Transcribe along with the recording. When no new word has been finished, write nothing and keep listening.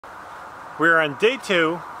We're on day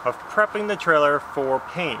 2 of prepping the trailer for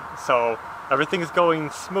paint. So everything is going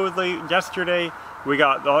smoothly. Yesterday we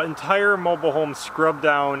got the entire mobile home scrubbed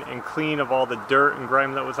down and clean of all the dirt and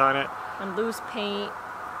grime that was on it. And loose paint.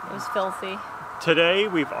 It was filthy. Today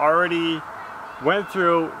we've already went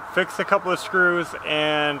through, fixed a couple of screws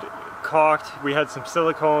and caulked. We had some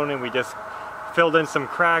silicone and we just filled in some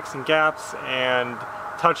cracks and gaps and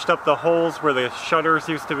touched up the holes where the shutters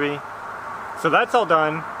used to be. So that's all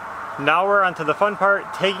done. Now we're on to the fun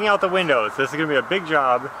part, taking out the windows. This is going to be a big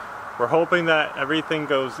job. We're hoping that everything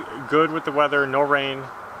goes good with the weather, no rain.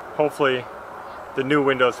 Hopefully the new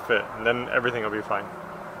windows fit and then everything will be fine.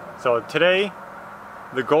 So today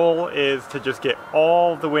the goal is to just get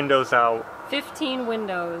all the windows out. 15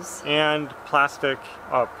 windows. And plastic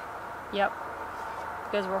up. Yep.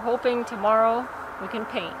 Because we're hoping tomorrow we can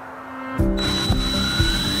paint.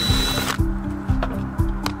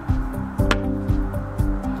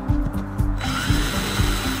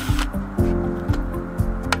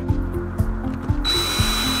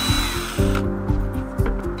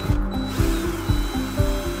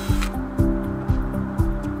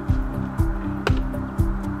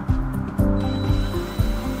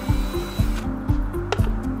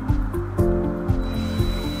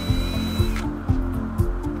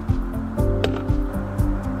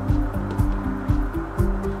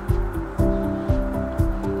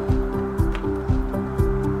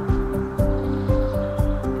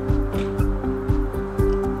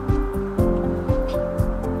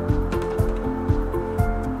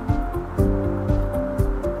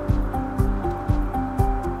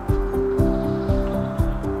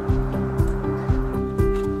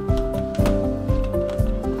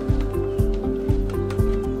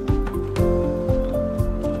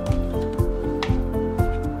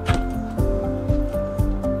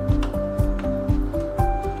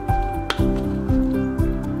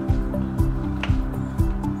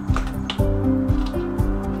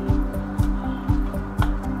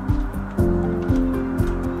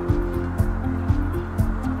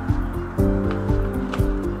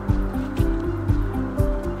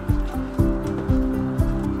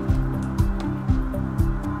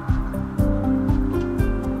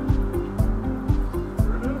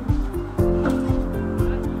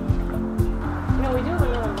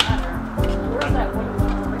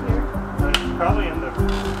 Probably in the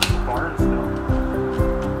barn still.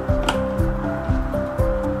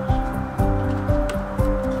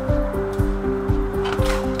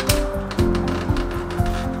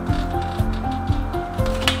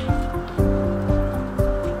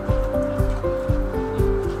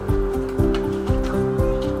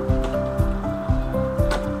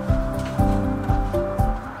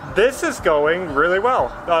 This is going really well.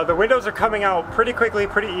 The windows are coming out pretty quickly,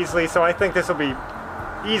 pretty easily, so I think this will be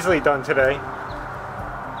easily done today.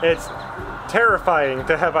 It's terrifying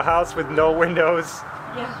to have a house with no windows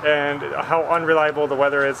and how unreliable the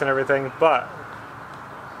weather is and everything, but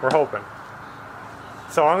we're hoping.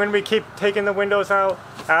 So I'm going to keep taking the windows out.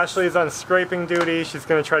 Ashley's on scraping duty. She's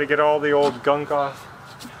going to try to get all the old gunk off.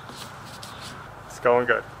 It's going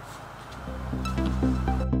good.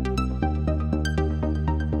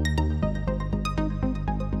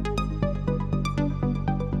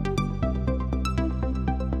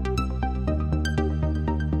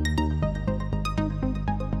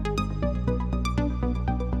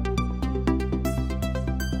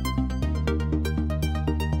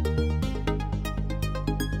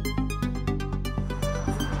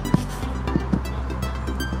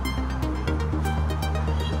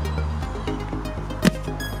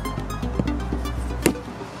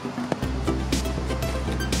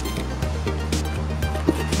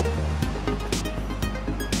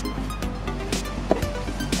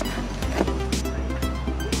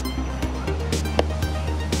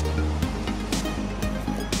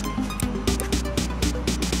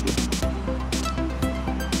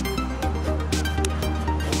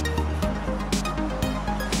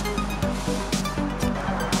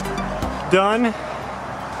 Done.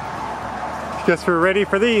 Guess we're ready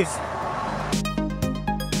for these.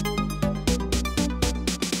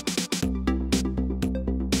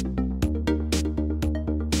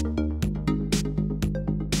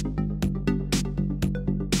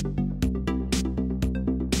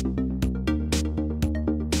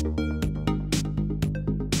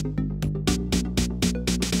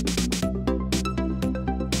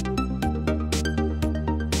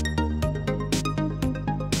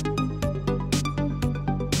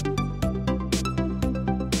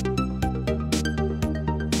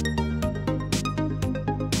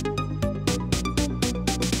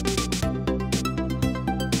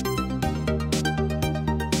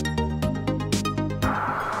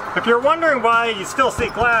 If you're wondering why you still see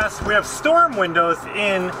glass, we have storm windows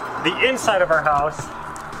in the inside of our house,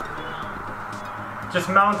 just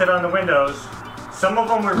mounted on the windows. Some of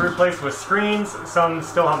them we've replaced with screens, some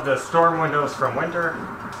still have the storm windows from winter.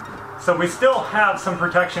 So we still have some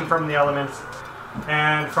protection from the elements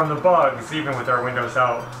and from the bugs, even with our windows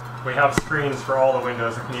out. We have screens for all the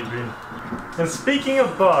windows if need be. And speaking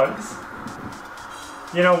of bugs,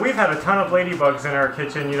 you know, we've had a ton of ladybugs in our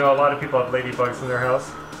kitchen. You know, a lot of people have ladybugs in their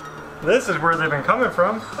house. This is where they've been coming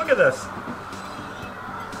from. Look at this.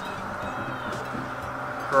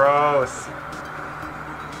 Gross.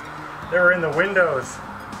 They were in the windows.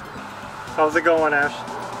 How's it going, Ash?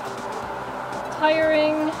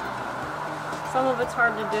 Tiring. Some of it's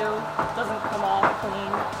hard to do. Doesn't come off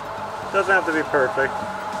clean. Doesn't have to be perfect.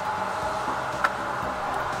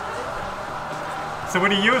 So what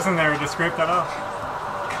are you using there to scrape that off?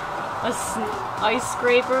 A ice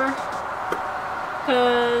scraper.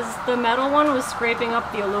 Because the metal one was scraping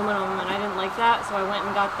up the aluminum and I didn't like that, so I went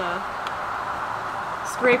and got the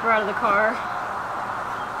scraper out of the car.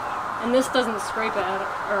 And this doesn't scrape it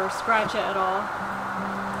or scratch it at all.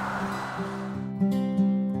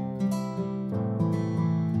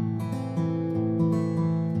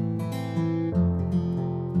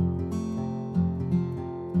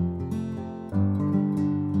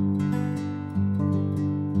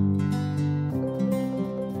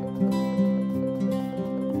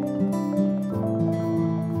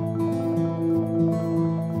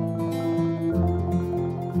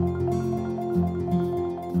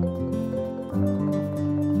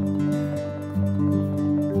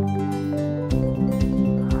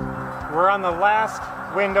 We're on the last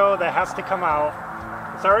window that has to come out.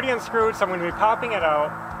 It's already unscrewed, so I'm going to be popping it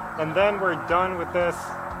out, and then we're done with this,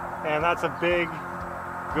 and that's a big,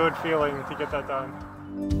 good feeling to get that done.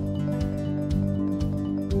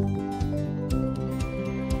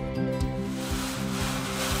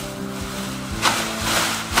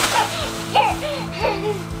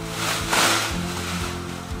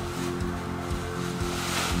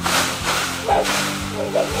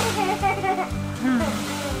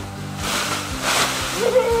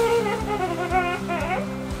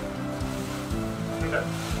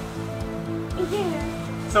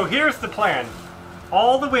 So here's the plan.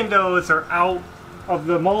 All the windows are out of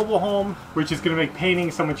the mobile home, which is going to make painting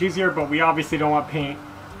so much easier, but we obviously don't want paint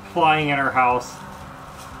flying in our house.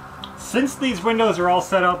 Since these windows are all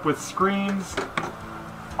set up with screens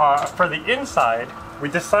for the inside, we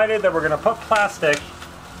decided that we're going to put plastic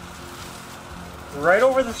right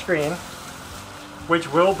over the screen,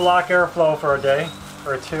 which will block airflow for a day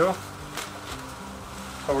or two.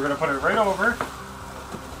 So we're going to put it right over.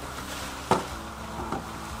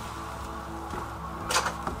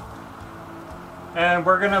 And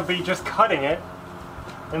we're going to be just cutting it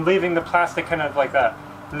and leaving the plastic kind of like that.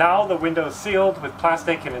 Now the window's sealed with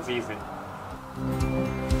plastic and it's easy.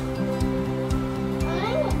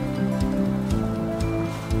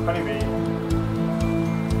 Honeybee.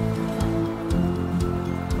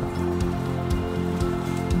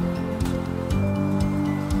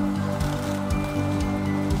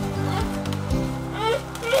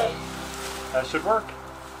 That should work.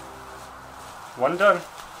 One done.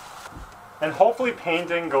 And hopefully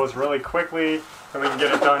painting goes really quickly and we can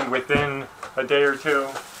get it done within a day or two.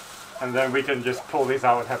 And then we can just pull these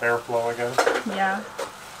out and have airflow again. Yeah.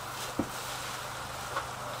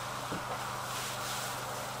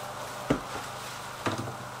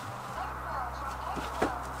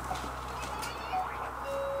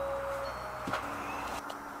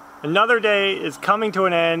 Another day is coming to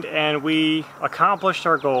an end and we accomplished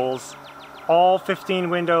our goals. All 15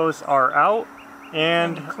 windows are out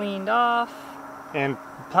and cleaned off. And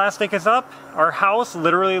plastic is up. Our house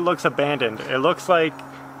literally looks abandoned. It looks like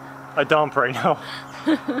a dump right now.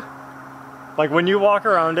 Like when you walk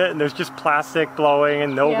around it and there's just plastic blowing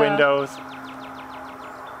and no windows.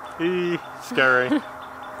 Scary.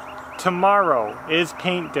 Tomorrow is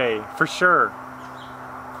paint day for sure.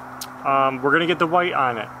 We're gonna get the white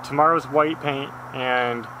on it. Tomorrow's white paint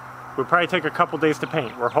and we'll probably take a couple days to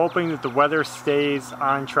paint. We're hoping that the weather stays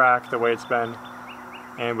on track the way it's been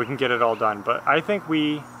and we can get it all done. But I think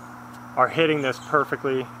we are hitting this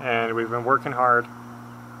perfectly and we've been working hard.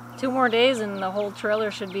 2 more days and the whole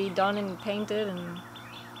trailer should be done and painted, and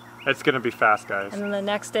it's gonna be fast, guys. And then the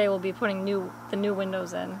next day we'll be putting the new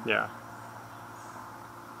windows in. Yeah.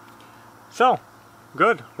 So,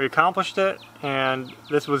 good. We accomplished it, and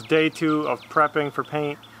this was day 2 of prepping for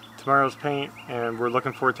paint, tomorrow's paint, and we're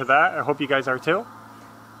looking forward to that. I hope you guys are too.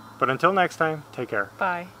 But until next time, take care.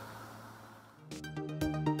 Bye.